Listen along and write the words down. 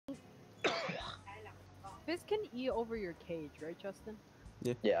Fizz can eat over your cage, right, Justin?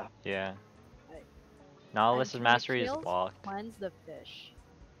 Yeah. Yeah. Right. Nautilus' And can the mastery is kills blocked. cleanse the fish?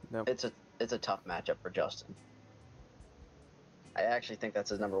 Nope. It's a tough matchup for Justin. I actually think that's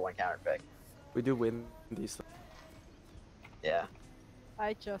his #1 counter pick. We do win these. Yeah.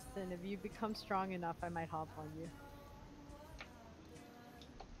 Alright, Justin, if you become strong enough, I might hop on you.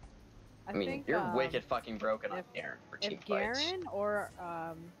 I mean, think, you're wicked fucking broken on Garen for team if fights.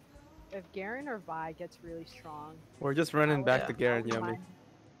 Garen or Vi gets really strong, We're just running back Yeah. to Garen, I wouldn't Yummy. mind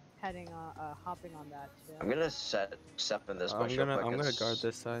heading hopping on that too. I'm gonna step in this bush I'm real quick. gonna guard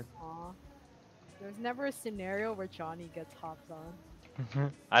this side. Aw. There's never a scenario where Johnny gets hopped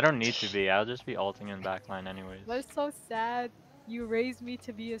on. I don't need to be. I'll just be ulting in backline anyways. But it's so sad. You raised me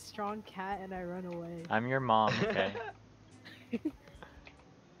to be a strong cat and I run away. I'm your mom, okay?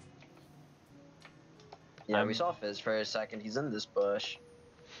 Yeah, we saw Fizz for a second. He's in this bush.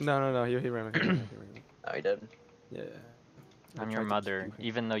 No, he ran away. Oh, he did? Yeah. I I'm your tried to mother, keep him.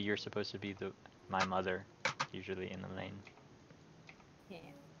 even though you're supposed to be my mother, usually in the lane. Yeah.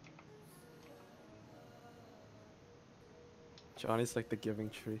 Johnny's like the giving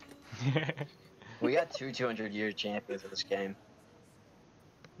tree. We got 200-year champions in this game.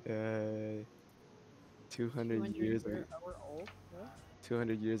 Yay. 200 years of We're old. What?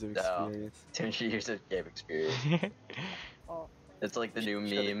 200 years of No. experience. 200 years of game experience. Oh. It's like the new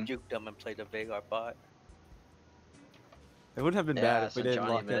Should've meme. juked them and played the Vagar bot. It wouldn't have been Yeah, bad if we so didn't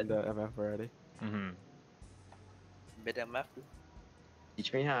Johnny lock in mid. the MF already. Mid MF.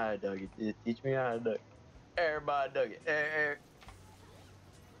 Teach me how to dug it. Teach me how to dug it. Everybody dug it.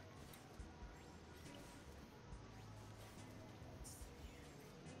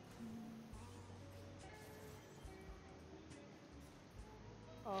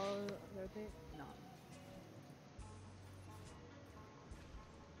 Oh, are they? No.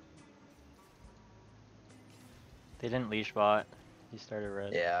 They didn't leash bot. He started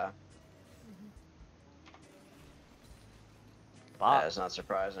red. Yeah, Bot. that's not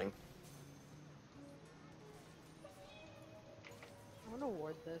surprising. I'm gonna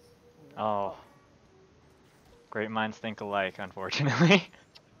ward this. Oh. Great minds think alike, unfortunately.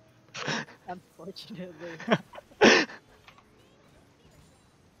 Unfortunately.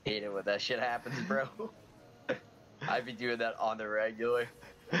 Hate it when that shit happens, bro. I'd be doing that on the regular.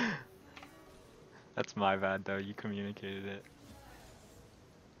 That's my bad though, you communicated it.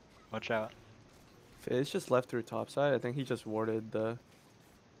 Watch out. Fizz just left through top side. I think he just warded the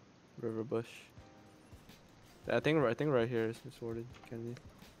river bush. I think right here is just warded. Kennedy.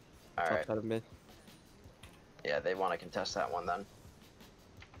 Top Alright. side of mid. Yeah, they want to contest that one then.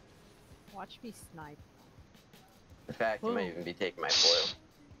 Watch me snipe. In fact, you might Boom. even be taking my foil.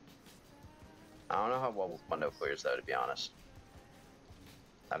 I don't know how well Mundo clears though, to be honest.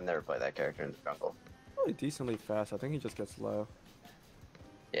 I've never played that character in the jungle. Probably decently fast. I think he just gets low.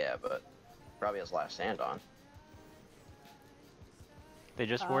 Yeah, but probably has last stand on. They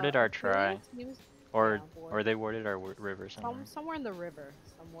just warded our try. Seems, Or yeah, or they warded our river somewhere. somewhere in the river.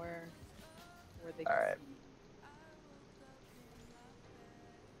 Somewhere where they Alright. can see.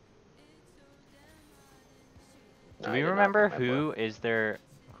 Do No, we I did not remember pick my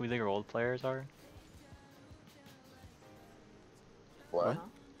who their old players are? What? What?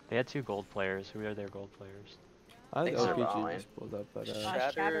 They had 2 gold players. Who are their gold players? I think think so, OPG Brian. just pulled up, but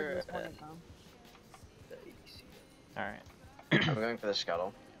Shatter Shatter was one and- of them. The ADC. Alright. I'm going for the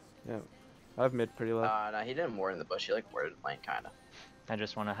scuttle. yeah. I have mid pretty low. No, he didn't ward in the bush. He like warded lane, kinda. I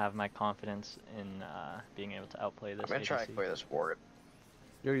just want to have my confidence in being able to outplay this. I'm gonna try to ADC. clear this ward.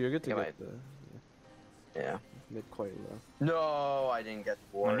 You're good to I get the Yeah. mid quite low. No, I didn't get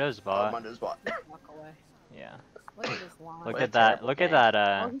the ward. Mundo's Oh, bot. Mundo's bot. Walk away. Yeah. Look at this line. Look What a at that. terrible Look at game. that.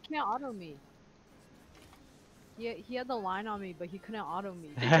 Oh, he can't auto me. He had the line on me, but he couldn't auto me.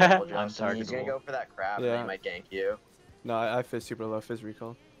 Be careful, Justin. Untargetable. He's gonna go for that crab and Yeah. he might gank you. No, I Fizz super low. Fizz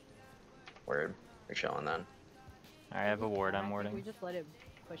recall. Word. You're chilling then. I have a ward. I'm I think warding. We just let it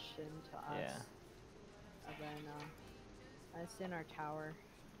push into us. Yeah. And then, that's in our tower.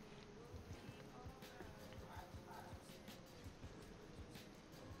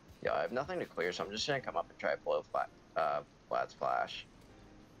 Yeah, I have nothing to clear, so I'm just gonna come up and try to blow Vlad's flash.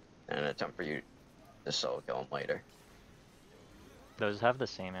 And attempt for you to solo kill him later. Those have the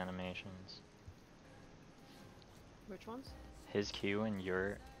same animations. Which ones? His Q and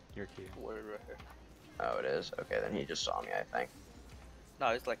your Q. Word right here. Oh, it is? Okay, then he just saw me, I think. No,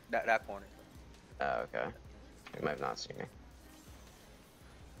 it's like that corner. Oh, okay. He might have not seen me.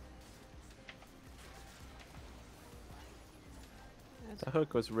 That's The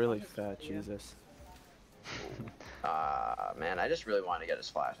hook was really fat. Yeah. Jesus. Man, I just really wanted to get his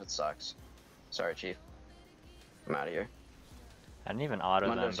flash. It sucks. Sorry, Chief. I'm out of here. I didn't even auto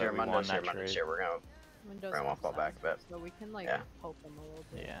them, Mundo's but here, we won Mundo's that here, trade. Mundo's here. We're gonna Windows Right, we'll fall back a bit. so we can like Yeah. poke him a little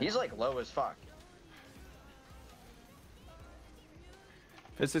bit. Yeah. He's like low as fuck.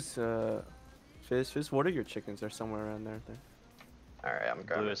 Fizz is Fizz, what are your chickens? They're somewhere around there, I think. Alright, I'm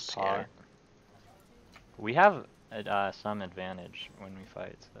grabbing Blue a is scanner. pot. We have some advantage when we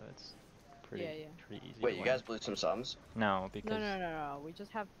fight, so it's pretty Yeah, yeah. pretty easy. Wait, to you win. guys blew some sums? No, because No. We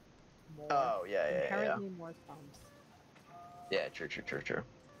just have more. Oh, yeah. Inherently more thumbs. Yeah, true.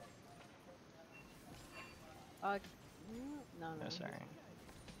 No. Oh, he's sorry. fine.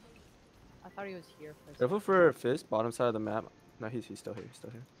 I thought he was here for a Careful second. for Fizz, bottom side of the map. No, he's still here. He's still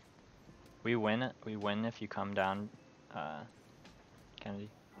here. we win if you come down, Kennedy.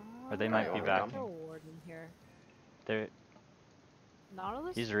 Or they Oh, might be there's back. a ward in here. They're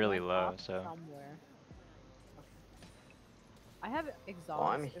Nautilus He's really went low, up so- somewhere. I have exhaust. Well,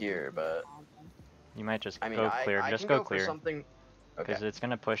 I'm if we here, can but- bomb them. you might just I mean, go I clear. can Just go go for clear, something. Okay. because it's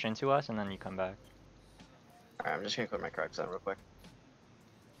gonna push into us and then you come back. Alright, I'm just gonna clear my cracks out real quick.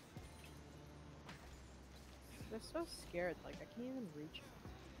 They're so scared. Like I can't even reach him.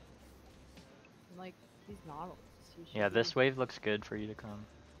 And, like he's Nautilus. He should Yeah, be- this wave looks good for you to come.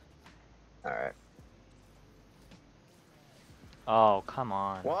 Alright. Oh, come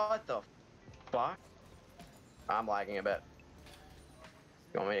on. What the fuck? I'm lagging a bit.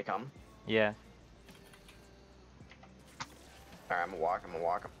 You want me to come? Yeah. Alright, I'm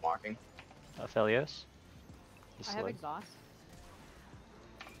walking. Aphelios. He's I have slow. exhaust.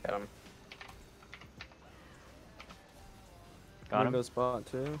 Get him. Got him. Window spot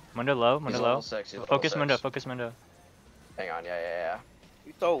too. Mundo low. He's Mundo level low. 6. He's level Focus 6. Mundo. Focus Mundo. Hang on, yeah.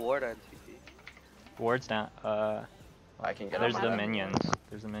 You throw ward on TP. Wards down. I can get There's on the my minions.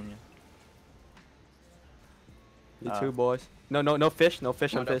 There's the minion. You two boys. No fish. No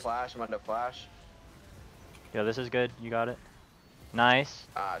fish on Mundo fish. flash. Yo, this is good. You got it. Nice.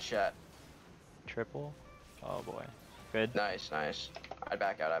 Ah, shit. Triple. Oh boy. Good. Nice. I'd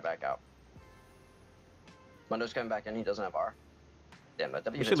back out. Mundo's coming back in. He doesn't have R. Damn, that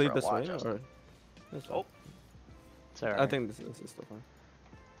W We hits should for leave a this lot, way, Justin. or that's fine. Oh. It's alright. I think this is still fine.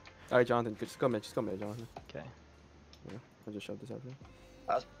 All right, Jonathan, just go mid, Jonathan. Okay. Yeah, I'll just shove this out there.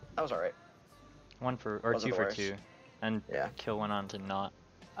 That was alright. One for or Wasn't two the for worst. two, and Yeah. kill went on to not.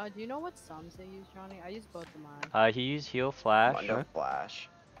 Do you know what sums they use, Johnny? I use both of mine. He used heal flash. Mundo Huh? flash.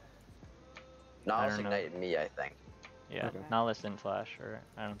 Nautilus don't know. ignited me, I think. Yeah, Okay. Nautilus didn't flash, or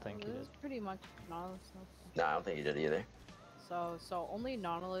I don't think he This did. is pretty much Nautilus. No, I don't think he did either. So only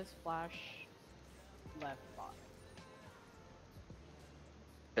Nautilus flash left bot.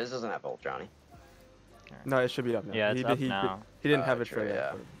 Fizz doesn't have ult, Johnny. No, it should be up now. Yeah, it's he, up he, now. He didn't have it true, for,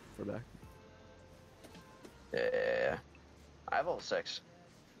 yeah. for back. Yeah. I have ult 6.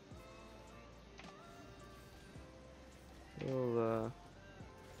 Well,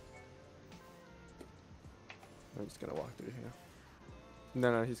 I'm just gonna walk through here.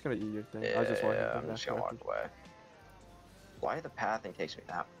 No, he's gonna eat your thing. I was just walking. I'm just gonna walk away. Why the pathing takes me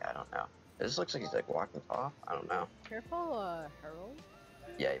that way? I don't know. This looks like he's like walking off. I don't know. Careful, Herald.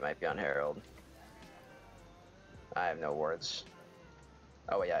 Yeah, he might be on Herald. I have no words.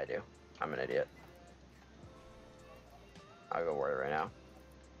 Oh yeah, I do. I'm an idiot. I'll go word it right now.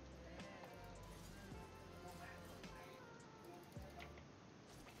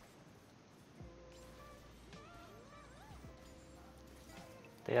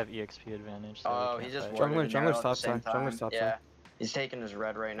 They have EXP advantage. So Oh, we he can't just fight. warded Jungler- an jungler's arrow at the top same side, jungler's time. top Yeah, side. he's taking his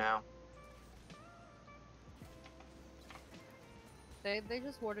red right now. They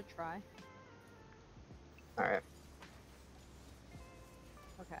just warded try. All right.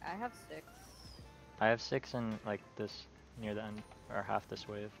 Okay, I have 6. I have 6 in like this near the end or half this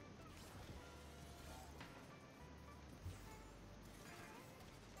wave.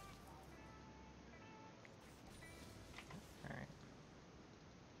 Alright.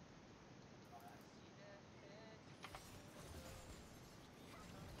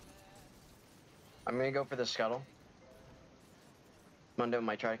 I'm gonna go for the scuttle. Mundo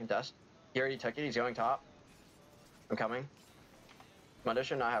might try to contest. He already took it. He's going top. I'm coming. Mundo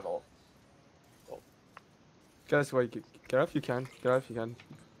should not have ult. Guys, wait, get out if you can. Get out if you can.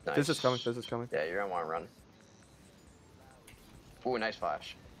 Nice. This is coming. This is coming. Yeah, you're gonna want to run. Ooh, nice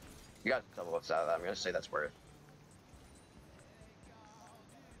flash. You got double ups out of that. I'm gonna say that's worth it.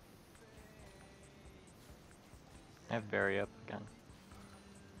 I have Barry up again.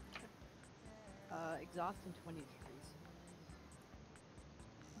 Exhaust in 23s.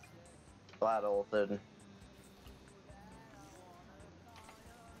 Flat ulted.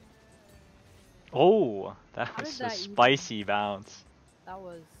 Oh, that How was did a that even- spicy bounce. That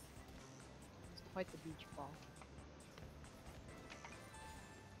was quite the beach ball.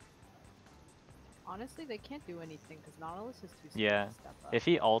 Honestly, they can't do anything because Nautilus is too scared Yeah. to step up. If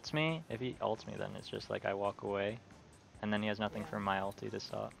he ults me, then it's just like I walk away, and then he has nothing Yeah. for my ulti to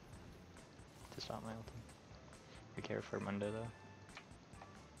stop. My ulti. Be careful for Mundo though.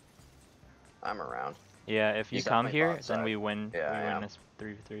 I'm around. Yeah, if you He's come definitely here, bot then side. we win. Yeah, I we win am. this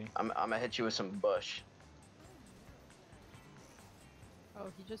 3v3. I'm gonna hit you with some bush. Oh,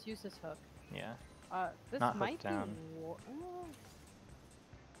 he just used his hook. Yeah. This Not hooked might be. down. Oh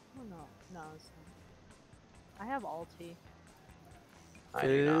no, no, it's not. I have ulti. I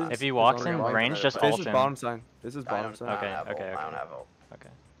do not. If he Fizz walks is in on the range, right. just This ult is him. bottom sign. This is I bottom don't, sign. I Okay, don't have okay, ult. I okay. don't have ult. Okay.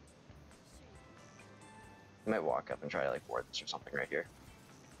 I might walk up and try to like ward this or something right here.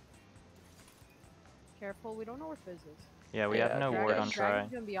 Careful, we don't know where Fizz is. Yeah, we Yeah, have no Dragon- ward on try.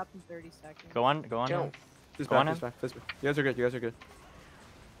 Dragon's gonna be up in 30 seconds. Go on him. Jump. Fizz Go on back, Fizz back, Fizz back. You guys are good, you guys are good.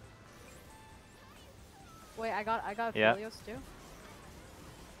 Wait, I got Yeah. Helios too.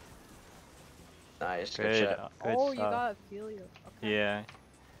 Nice. Good Good, shit. good Oh, you stuff. got Helios. Okay. Yeah.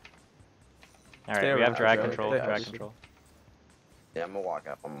 Stay Alright, we around, have drag stay control, around. drag control. Yeah, I'm gonna walk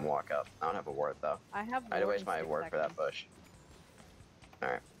up. I don't have a ward though. I have. I had to ward waste in my 6 ward for that seconds. bush.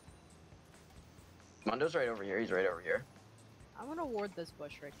 Alright. Mundo's right over here. He's right over here. I'm gonna ward this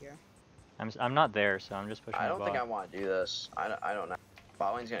bush right here. I'm not there, so I'm just pushing I the don't think I bot. want to do this. I don't know.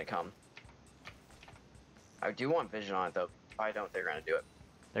 Bot lane's gonna come. I do want vision on it though. I don't think they're gonna do it.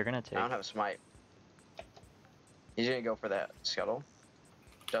 They're gonna I take. don't have a smite. He's gonna go for that scuttle.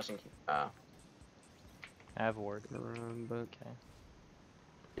 Justin, I have ward. Around, but Okay.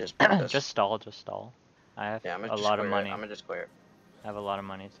 just put this. Just stall. I have yeah, I'm gonna a just lot of clear money. It. I'm gonna just clear it. I have a lot of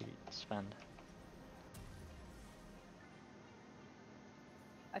money to spend.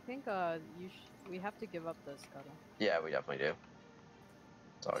 I think we have to give up the scuttle. Yeah, we definitely do.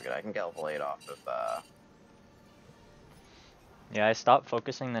 It's all good. I can get level 8 off of Yeah, I stopped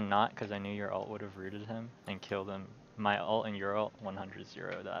focusing the knot because I knew your ult would have rooted him and killed him. My ult and your ult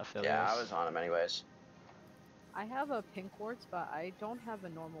 100-0 that Philios. Yeah, I was on him anyways. I have a pink wards, but I don't have a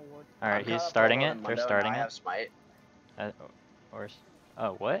normal ward. Alright, I'm he's caught up starting level it. on They're Mundo, and starting I it. have smite.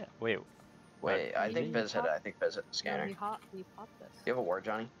 Oh, what? Wait. Wait, I think He Fizz hit it. popped- I think Fizz hit the No, scanner. he popped this. Do you have a ward,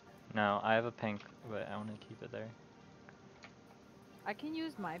 Johnny? No, I have a pink, but I want to keep it there. I can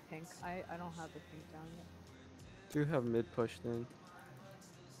use my pink. I don't have the pink down yet. do have mid pushed in.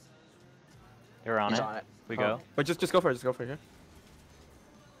 You're on He's it. on it. We Oh, go. But just go for it, just go for it here.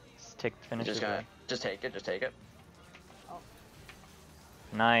 Finish Just your gonna play. just take it. Just take it.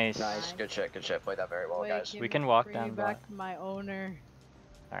 Nice. Nice. Good shit. Good shit. Played that very well, Wait, guys. give We me- can walk bring me down back bot. to my owner.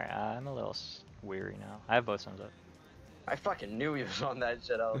 Alright, I'm a little weary now. I have both sums up. I fucking knew he was on that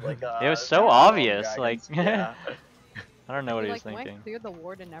shit. I was like, It was so dragons, obvious, dragons. like- yeah. I don't know what He he was like thinking. went clear the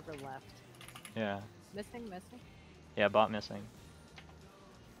ward and never left. Yeah. Missing. Yeah, bot missing.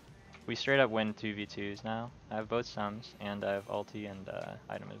 We straight up win 2v2s now. I have both sums, and I have ulti and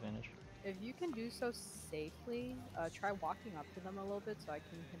item advantage. If you can do so safely, try walking up to them a little bit so I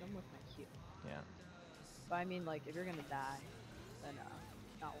can hit them with my Q. Yeah. But I mean, like, if you're gonna die, then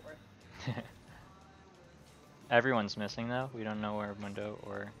not worth. Everyone's missing though. We don't know where Mundo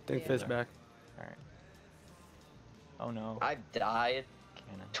or. I think Yeah. Fizz back. Alright. Oh no. I've died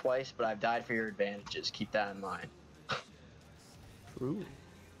Cannon. twice, but I've died for your advantages. Keep that in mind. Ooh.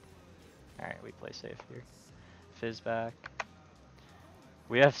 Alright, we play safe here. Fizz back.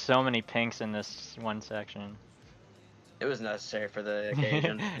 We have so many pinks in this one section. It was necessary for the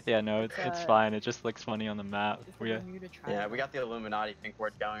occasion. Yeah, no, it's fine. It just looks funny on the map. It's We the Bermuda Triangle. Yeah, we got the Illuminati pink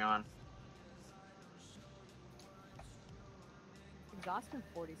ward going on. Exhaust in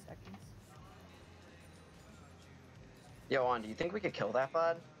 40 seconds. Yo, on, do you think we could kill that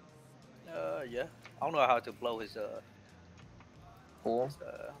bud? Yeah. I don't know how to blow his Cool.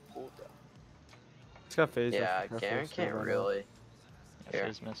 ult. It's got phase. Yeah, Garen can't really. Yeah, Here,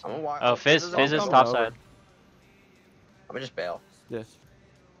 Fizz missing. I'm gonna walk. Oh, Fizz is coming top over. side. I'm gonna just bail. Yes.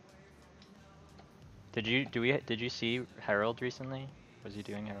 Did you see Herald recently? Was he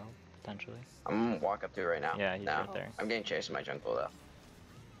doing Herald potentially? I'm gonna walk up to it right now. Yeah, he's No, right there. I'm getting chased in my jungle though.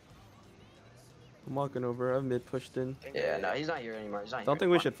 I'm walking over. I'm mid pushed in. Yeah, no, he's not here anymore. He's not I here don't think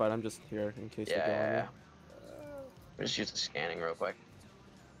we anymore. should fight. I'm just here in case Yeah, they go yeah, on yeah. me. Let me just use the scanning real quick.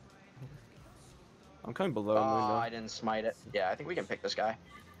 I'm kind of below Oh, him I didn't smite it. Yeah, I think we can pick this guy.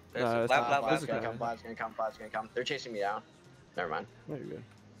 There's Nah, a it's blah, not- blah, Vlad's blah, this gonna guy. come, Vlad's gonna come, Vlad's gonna come. They're chasing me down. Never mind. There you go.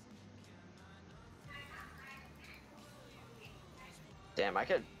 Damn, I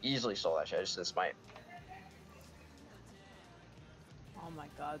could easily stole that shit. I just didn't smite. Oh my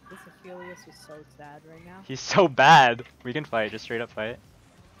god, this Aphelios is so sad right now. He's so bad. We can fight. Just straight up fight.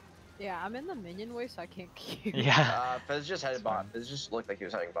 Yeah, I'm in the minion way, so I can't queue. Yeah. Fizz just headed It's bot. fine. Fizz just looked like he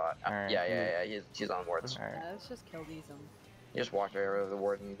was heading bot. Alright. Yeah. He's on wards. Alright. Let's just kill these. He just walked right over the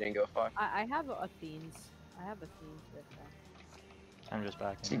ward and he didn't go fuck. I have Athenes. I have Athenes with them. I'm just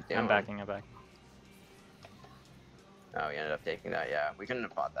What's he backing. I'm doing? backing. I'm backing. Oh, he ended up taking that. Yeah, we couldn't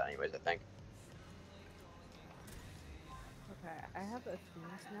have fought that anyways, I think. Okay, I have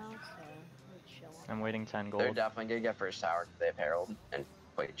Athenes now, so we're chilling. I'm waiting 10 They're gold. definitely gonna get first tower because they have Herald and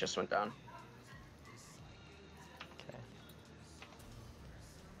plate just went down. Okay.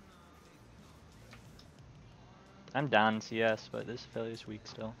 I'm down in CS, but this affiliate's weak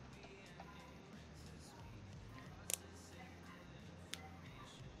still.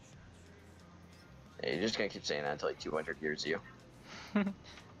 Yeah, you're just gonna keep saying that until like 200 years you.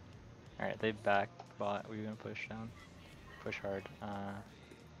 Alright, they back bot. We're gonna push down. Push hard.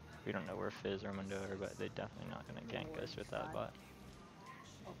 We don't know where Fizz or Mundo are, but they're definitely not gonna gank us with that bot.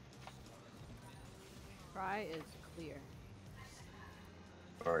 Cry is clear.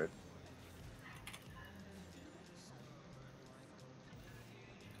 Or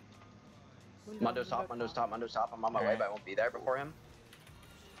Mundo's top, Mundo's top, Mundo's top. I'm on my way, Alright. but I won't be there before him.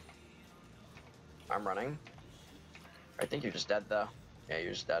 I'm running. I think you're just dead though. Yeah,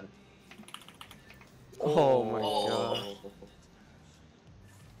 you're just dead. Oh my god.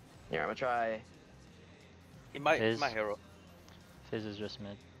 Here, I'm gonna try. He might, Fizz. my hero. Fizz is just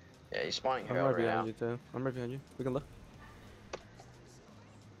mid. Yeah, he's spawning I'm Herald right right now. behind you too. I'm right behind you. We can look.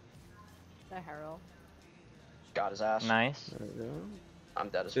 The Herald. Got his ass. Nice. There we go. I'm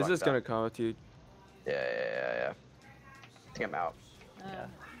dead as This fuck. is though. gonna come with you. Yeah. I think I'm out. Yeah.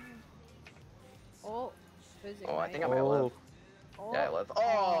 Oh, Fizz Oh, I think I ignite. might live. Oh, Oh, Yeah, I live.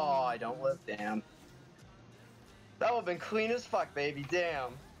 Oh, I don't live. Damn. That would've been clean as fuck, baby.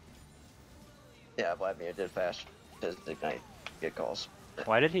 Damn. Yeah, Vladimir did fast. Does ignite. Good calls.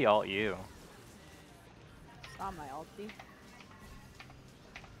 Why did he ult you? Saw my ulti.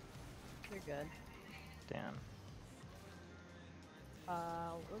 You're good. Damn.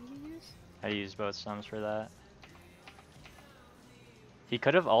 What did you use? I used both sums for that. He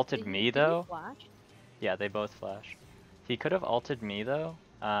could have ulted Did me you though. Flash? Yeah, they both flash. He could have ulted me though,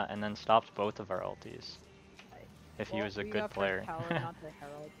 and then stopped both of our ulties. If he Well, was a we good got first player. Tower, not the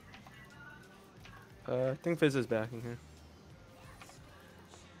Herald. I think Fizz is backing here.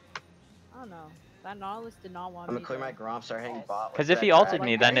 I don't know. That Nautilus did not want I'm me gonna clear my to- Gromp, start hanging bot. Because with if he that ulted dragon.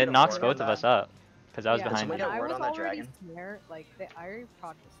 me, Like, then I it need knocks Word on both of us that. up. Because I was Yeah, behind someone him. get I word was on that already dragon? snare, like, I already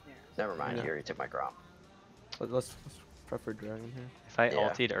procced the snare. Never mind, Yeah. he already took my Gromp. Let's prefer dragon here. If I Yeah.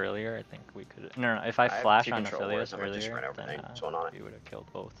 ultied earlier, I think we could. No. If I have flash two on control Aphelios wards, I might just earlier, run over then things, just one on it. we would have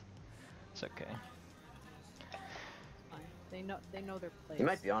killed both. It's okay. Fine. They know their place. He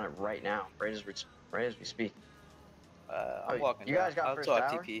might be on it right now, right as we speak. I'm Oh, walking. you guys down. got I'll first talk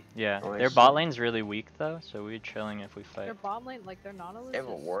tower? TP. Yeah, Oh, I their see. bot lane's really weak though, so we're chilling if we fight. Their bot lane, like their Nautilus. They have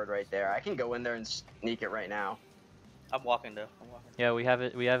a is- ward right there. I can go in there and sneak it right now. I'm walking though. I'm walking. Yeah, we have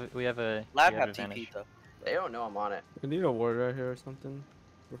it. We have a. Lab we have have advantage. TP though. They don't know I'm on it. We need a ward right here or something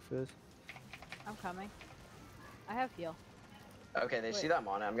for Fizz. I'm coming. I have heal. Okay, they see Wait. that I'm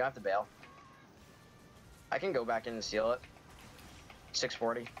on it. I'm gonna have to bail. I can go back in and seal it.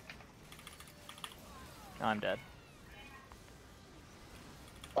 640. Oh, I'm dead.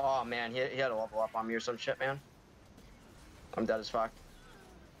 Oh man, he had to level up on me or some shit, man. I'm dead as fuck.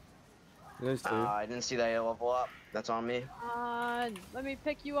 There's two. I didn't see that he had to level up. That's on me. On. Let me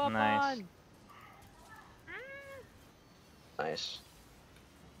pick you up Nice. on. Nice.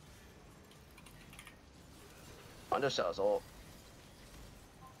 Undercell's ult.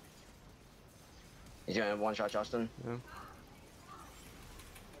 He's gonna one shot Justin. Yeah.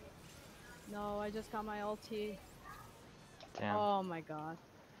 No, I just got my ulti. Damn. Oh my god.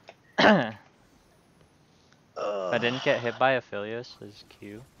 If I Ugh. didn't get hit by Aphelios, his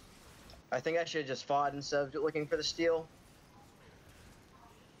Q. I think I should have just fought instead of looking for the steal.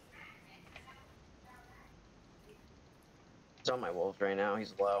 He's on my wolves right now.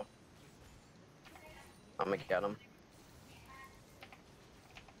 He's low. I'm gonna get him.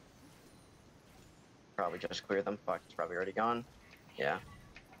 Probably just clear them. Fuck, he's probably already gone. Yeah.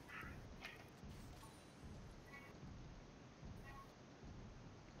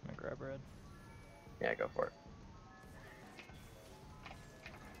 I'm gonna grab red. Yeah, go for it.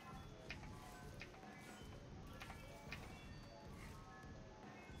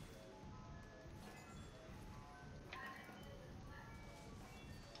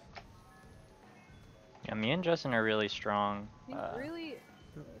 Yeah, me and Justin are really strong. He's really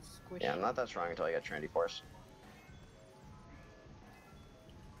squishy. Yeah, I'm not that strong until I get Trinity Force.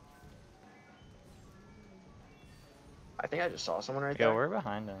 I think I just saw someone right Yo, there. we're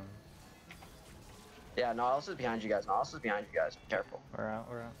behind him. Yeah, Nautilus is behind you guys. Nautilus is behind you guys. Be careful. We're out,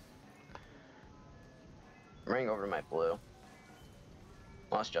 we're out. I'm running over to my blue.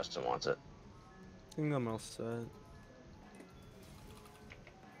 Unless Justin wants it. I think I'm all set.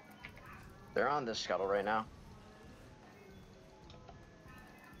 They're on this scuttle right now.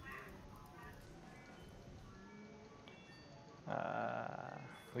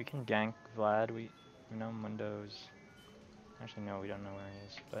 We can gank Vlad. We know Mundo's. Actually, no, we don't know where he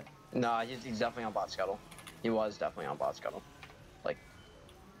is. But No, he's definitely on bot scuttle. He was definitely on bot scuttle. Like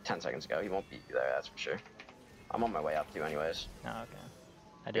 10 seconds ago. He won't beat you there, that's for sure. I'm on my way up too, anyways. no, okay.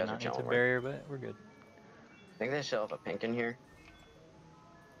 I You did guys are not need to chilling, right? barrier, but we're good. I think they still have a pink in here.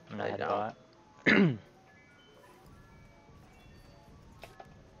 I'm gonna They head don't. bot.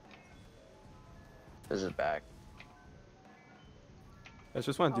 This is back. I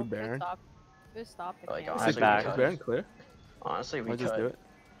just want to do Oh, Baron. Just stop the Like, camera. honestly, back. we Is could. Baron clear? Honestly, we I'll just do could. it.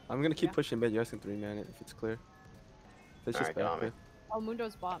 I'm gonna keep Yeah. pushing mid. You guys can 3-man it if it's clear. It's just Alright, get back on me. clear. Oh,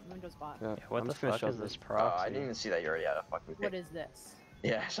 Mundo's bot. Mundo's bot. Yeah. What I'm the just gonna fuck shove is it. this Oh, proxy? I didn't even see that you already had a fucking What pick. is this?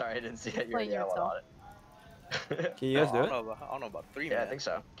 Yeah, sorry, I didn't see that you already Playing had one yourself. on it. Can you guys I do don't it? know about, I don't know about 3 Yeah, I man. think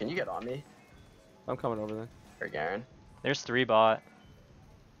so. Can you get on me? I'm coming over then. Or Garen? There's 3 bot.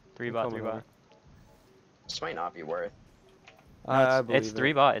 3 I'm bot, coming 3 over. bot. This might not be worth. No, I it's believe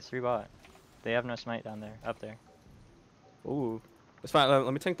 3 it. bot, it's 3 bot. They have no smite down there, up there. Ooh. It's fine.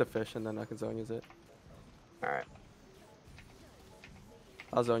 Let me tank the fish and then I can zone use it. Alright.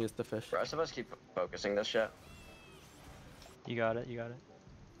 I'll zone use the fish. The rest of us keep focusing this shit. You got it, you got it.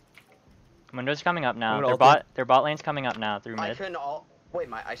 Mundo's coming up now. gonna Their ult bot, their bot lane's coming up now through I mid. couldn't all. Wait,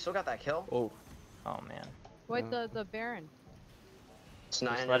 I still got that kill? Oh. Oh man. Wait, Yeah. the Baron. It's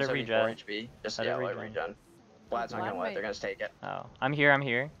let it 974 regen. HP. Just, Let it yeah, let it regen. regen. Vlad's not Vlad gonna let it. They're might- gonna take it. Oh, I'm here, I'm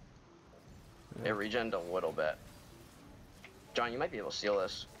here. It regened a little bit. John, you might be able to steal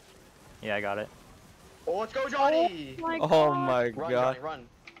this. Yeah, I got it. Oh, let's go, Johnny! My Oh God. my Run, god. Johnny, run.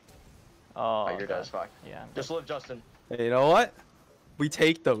 Oh, Oh, you're dead God. as fuck. Yeah. Just live, Justin. Hey, you know what? We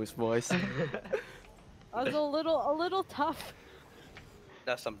take those, boys. That was a little tough.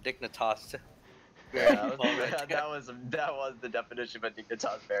 That's some Dignitas. Yeah, Well, right that was the definition of a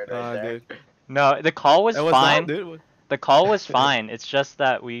Dignitas Baron right Nah, there. dude. No, the call was That was fine. not, dude. The call was fine. It's just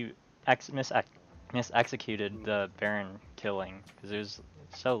that we mis-executed the Baron killing because it was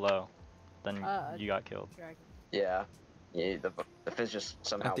so low. Then you got killed. Dragon. Yeah. Yeah, the Fizz just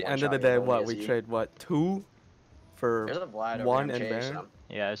somehow At the one end of the shot me day, really what? We easy. trade, what? 2 for There's a Vlad over one here, I'm and chasing Baron? him.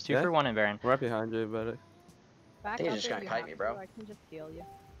 Yeah, it was 2 Yeah? for 1 in Baron. I'm right behind you, but Back think he's up just if gonna you kite have me, bro. to, I can just heal you.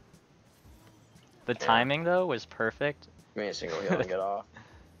 The Yeah. timing though was perfect. Give me a single heal and get off.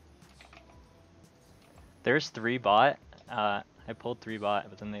 There's 3 bot. I pulled 3 bot,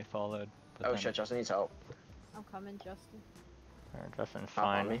 but then they followed. But Oh then, shit, Justin needs help. I'm coming, Justin. Justin's Hop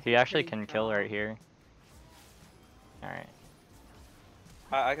on fine. me. He actually Pretty can kill strong. right here. All right.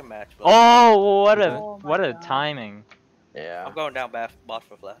 I can match. But Oh, what a Oh my what a God. timing. Yeah. I'm going down bot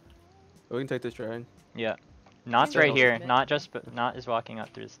for Vlad. we can take this dragon. Yeah. Not's Maybe right I'll here. submit. Not just, but Not is walking up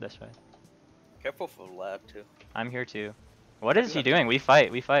through this way. Careful for Vlad too. I'm here too. What is he doing? We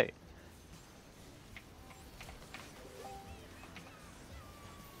fight. We fight.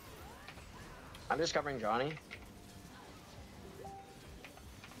 I'm just covering Johnny.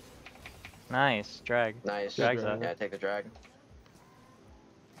 Nice drag. Nice. Drag's up. Yeah, take the drag.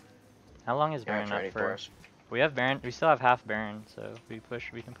 How long is Yeah, Baron it's ready up for for? us. We have Baron. We still have half Baron, so we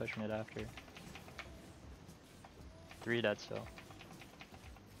can push mid after. 3 dead still.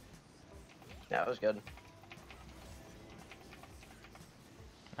 Yeah, that was good.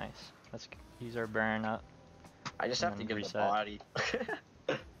 Nice. Let's use our Baron up. I just And have to then give reset. the body.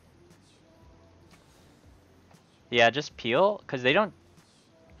 Yeah, just peel, cause they don't.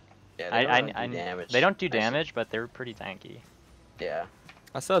 Yeah, I don't really do damage. They don't do I see- damage, but they're pretty tanky. Yeah.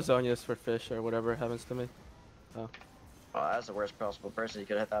 I still have Zonius for fish or whatever happens to me. Well, that's the worst possible person you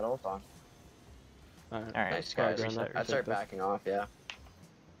could hit that ult on. Alright. All right. Nice, probably guys. doing that. I'd Reset start this. backing off, yeah.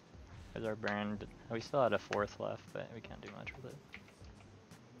 There's our Baron. We still had a 4th left, but we can't do much with it.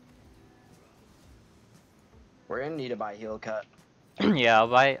 We're gonna need to buy heal cut. Yeah, I'll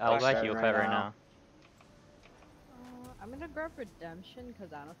buy Flash heal Dragon cut right right now. now. I'm gonna grab redemption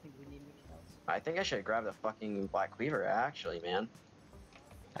because I don't think we need any kills. I think I should grab the fucking Black Cleaver, actually, man.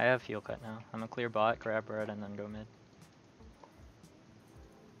 I have heal cut now. I'm a clear bot, grab red, and then go mid.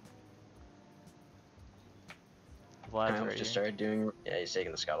 Vlad's I right just here. started doing. Yeah, he's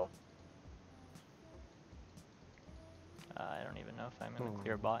taking the scuttle. I don't even know if I'm gonna Oh.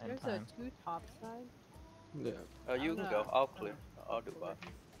 clear bot in There's time. a 2 top side. Yeah. Oh, you I'm can gonna- go. I'll clear. I'll do bot.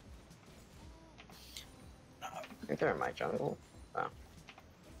 I think they're in my jungle.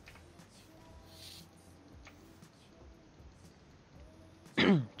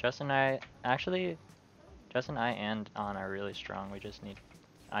 Justin and I and On are really strong.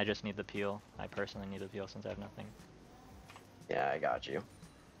 I just need the peel. I personally need the peel since I have nothing. Yeah, I got you.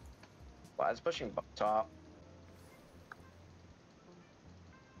 Vlad's pushing top.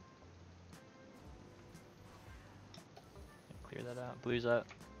 Clear that out. Blue's up.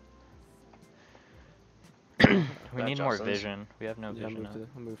 We That need more Justin's. vision. We have no Yeah, vision up.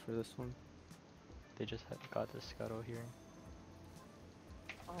 I'll move for this one. They just got the scuttle here.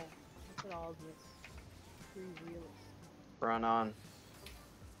 Oh, look at all this. Free realists. Run on.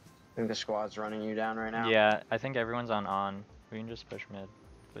 I think the squad's running you down right now. Yeah, I think everyone's on. We can just push mid.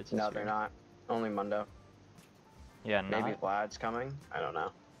 Blitz is No, they're here. not. Only Mundo. Yeah, Maybe not. Vlad's coming. I don't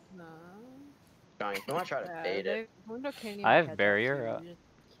know. No. Johnny, you want to try to bait it? Mundo can't even I have catch up barrier, to you, uh, you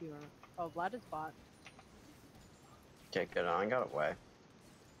just queue him. Oh, Vlad is bot. Okay, good. On got away.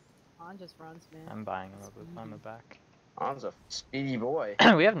 On just runs, man. I'm buying him up. I'm a back. On's a speedy boy.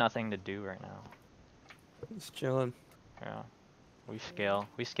 We have nothing to do right now. Just chilling. Yeah. We scale.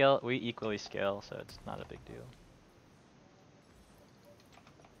 We equally scale, so it's not a big deal.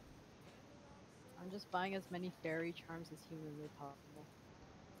 I'm just buying as many fairy charms as humanly possible.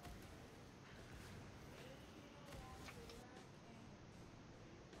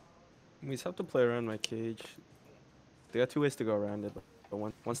 We just have to play around my cage. They got 2 ways to go around it, but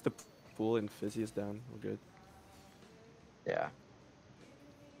once the pool and Fizzy is down, we're good. Yeah.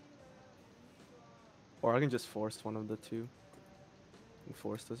 Or I can just force one of the two. And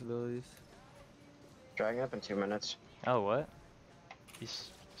force those abilities. Dragging up in 2 minutes. Oh, what?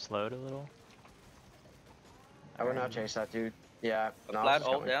 He's slowed a little. I would not chase that dude. Yeah. No, I'm Vlad just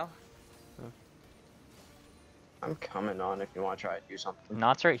ult coming. down. I'm coming on if you want to try to do something.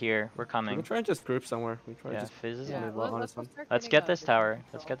 Knots right here. We're We coming. can try and just group somewhere. We can try Yeah, just Fizz is Yeah, in. well, honest one. start Let's getting get a this vision tower. control.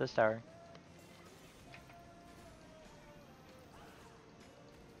 Let's get this tower.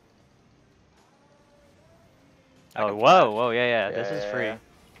 I Oh, can whoa, flash. whoa, yeah, this is Yeah, free. yeah.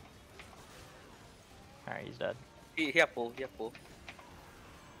 Alright, he's dead. He have pull. He have pull.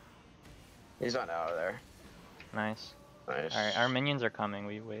 He's not out of there. Nice. Nice. Alright, our minions are coming.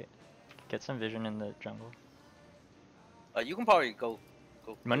 We wait. Get some vision in the jungle. You can probably go.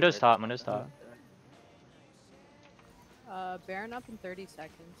 Mundo's mid. top, Mundo's top. Baron up in 30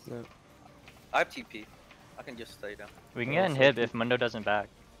 seconds. Yeah. I have TP. I can just stay down. We can Yeah, get in let's Hib if Mundo doesn't back.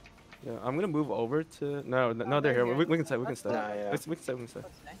 Yeah, I'm gonna move over to. No, no, they're they're here. here. We can stay. We can Let's stay. go. Nah, yeah. We can stay. We can stay.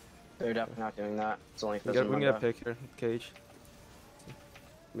 Let's stay. They're definitely not doing that. It's only We Fizz can and get a Mundo. pick here. Cage.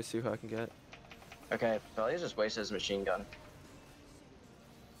 Let me see who I can get. Okay, Philly's just wasted his machine gun.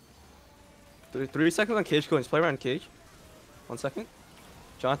 3 seconds on cage coins. Play around cage. 1 second.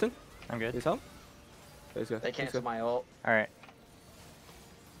 Jonathan, I'm good. please help. Okay, he's good. They He's cancel good. my ult Alright,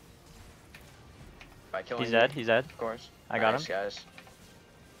 by killing he's me, dead, he's dead. of course. I got Nice, him. guys.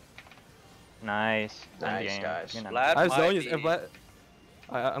 Nice. End Nice, game. guys. Good night. Vlad I have might Zonia's. be- I'm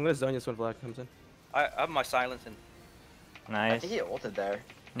gonna Zonia's when Vlad comes in. I have my silence in. I Nice. think he ulted there.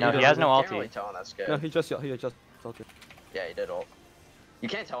 No, he doesn't- has no you can't really ulti. tell on that skin. No, he just ulted. Yeah, he did ult. You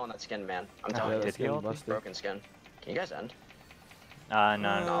can't tell on that skin, man. I'm Oh, telling Yeah, you. did that's he getting ult? busted. Broken skin. Can you guys end? No,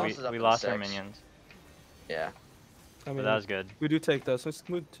 No, this is up we to lost our 6. minions. Yeah. I But mean, that was good. we do take those. Let's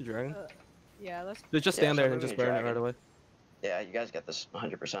move to Dragon. Yeah, let's. Just Yeah, stand there so and moving just to burn it Dragon. right away. Yeah, you guys get this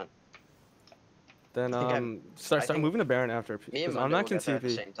 100%. Then I think start think moving to Baron after. Me and Because Mundo I'm will not can get there at the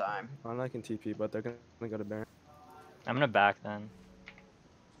TP. same time. I'm not can TP, but they're gonna go to Baron. I'm gonna back then.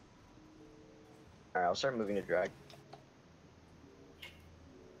 Alright, I'll start moving to drag.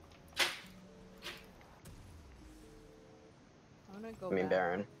 I'm gonna go I mean, back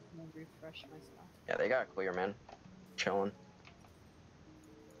Baron. and refresh my stuff. Yeah, they got clear, man. Chilling.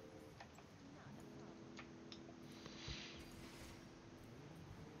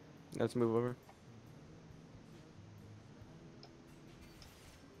 Let's move over.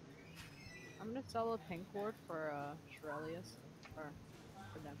 I'm gonna sell a pink ward for Shirelius or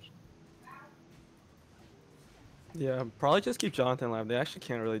Redemption. Yeah, probably just keep Jonathan alive. They actually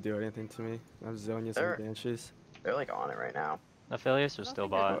can't really do anything to me. I have Zonia's They're- and Banshees. They're like on it right now. Affiliates was I don't still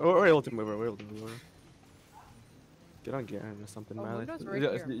think they're- bought. We're able to move over. We're able to move over. Get on Garen or something, Oh, Miley. Mundo's right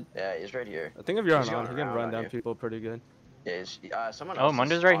Yeah, here. Yeah, he's right here. I think if you're He's on, going he can around run on down you. people pretty good. Yeah, he's, someone Oh, else.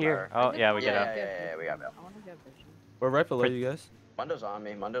 Mundo's is right on here. our- Oh, yeah, we Yeah, get yeah, up. yeah, we got him. I wanna get vision. We're right below Put- you guys. Mundo's on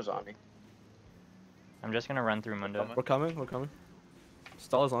me. Mundo's on me. I'm just gonna run through Mundo. coming. We're coming. We're coming.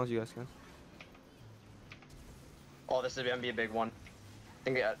 Stall as long as you guys can. Oh, this is gonna be a big one. I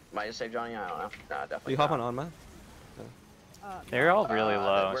think I might have saved Johnny. I don't know. Nah, definitely. You hop not. on, man. They're all really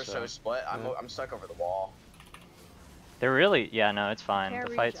low. We're so split. Yeah. I'm stuck over the wall. They're really, yeah, no, it's fine. Can't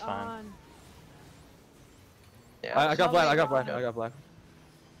The reach fight's fine. on. Yeah. I this got is black. I really got black. good. I got black.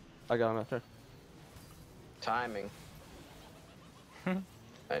 I got him after. Timing.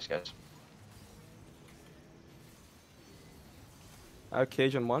 Nice, guys. I have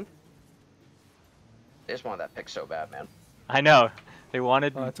cage in one. They just wanted that pick so bad, man. I know. They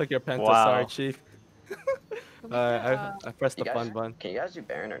wanted. Oh, I took your penta. Wow. Sorry, chief. Can we get, I pressed the You guys, fun button. can you guys do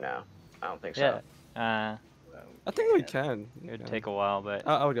Baron or no? I don't think Yeah. so. I think we can. It would take a while, but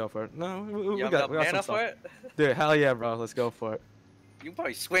I would go for it. No, we You have got enough some mana stuff. for it? Dude, hell yeah, bro. Let's go for it. You can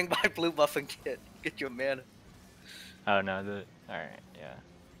probably swing by blue buff and get your mana. oh no. All right. Yeah.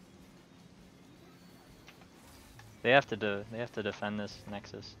 They have to defend this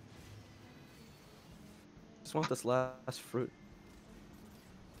Nexus. Just want this last fruit.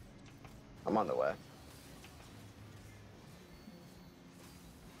 I'm on the way.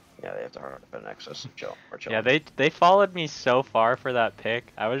 Yeah, they have to hard defend Nexus. Chill. We're chilling. Yeah, they followed me so far for that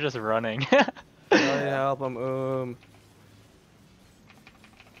pick. I was just running. Oh yeah, help him.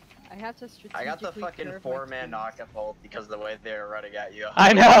 I have to strategically I got the fucking curve my 4-man team. knockup ult because of the way they were running at you.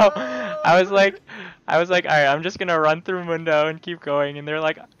 I know. I was like, all right, I'm just gonna run through Mundo and keep going. And they're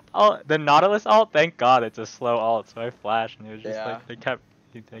like, oh, the Nautilus ult. Thank God, it's a slow ult. So I flashed, and it was just Yeah. like they kept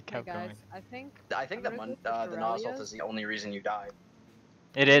Hey going. guys, I think I think I'm gonna go for the Nautilus ult Shirelias. is the only reason you died.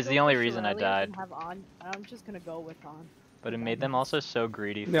 It is Go the for only reason I Shirelias died, and have on. I'm just gonna go with on. but it made them also so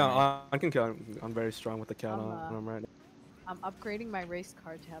greedy. For Yeah, me. I can kill. I'm very strong with the count on him right I'm upgrading my race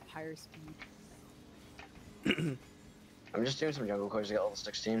card to have higher speed. I'm just doing some jungle cores to get level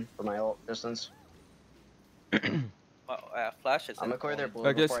 16 for my ult distance. Flash is. I'm gonna core their now.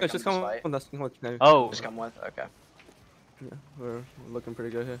 blue before I Just come come to this fight. on. That's what you Oh, Just come with? Okay. Yeah, we're looking pretty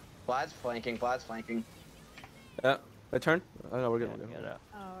good here. Vlad's flanking, Vlad's flanking. Yeah, I turn. Oh no, we're good. yeah, We're good. get out.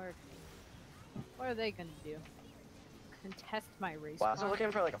 Oh, what are they gonna do? Contest my race Vlad's card?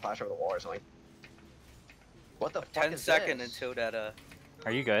 looking for like a flash over the wall or something. What the fuck 10 is seconds this? until that.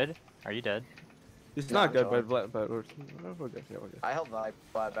 Are you good? Are you dead? It's No, not I'm good, chilling. but we're good. Yeah, we're good. I held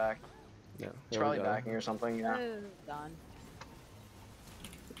Vlad back. Yeah, He's yeah, we probably got backing him. or something, yeah. Done.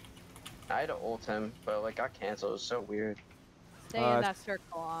 I had to ult him, but like got canceled. It was so weird. Stay Uh, in that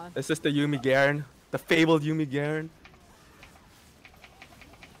circle on. It's just the Yumi Garen, the fabled Yumi Garen.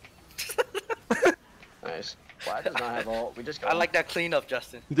 Nice. Vlad does not have ult. We just got I like that cleanup,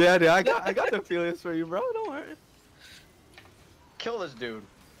 Justin. Yeah, dude, I got the feelings for you, bro. Don't worry. Kill this dude.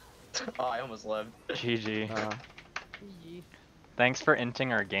 Oh, I almost lived. GG. GG. Thanks for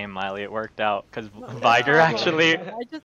inting our game, Miley. It worked out because No, Viger no, actually. I just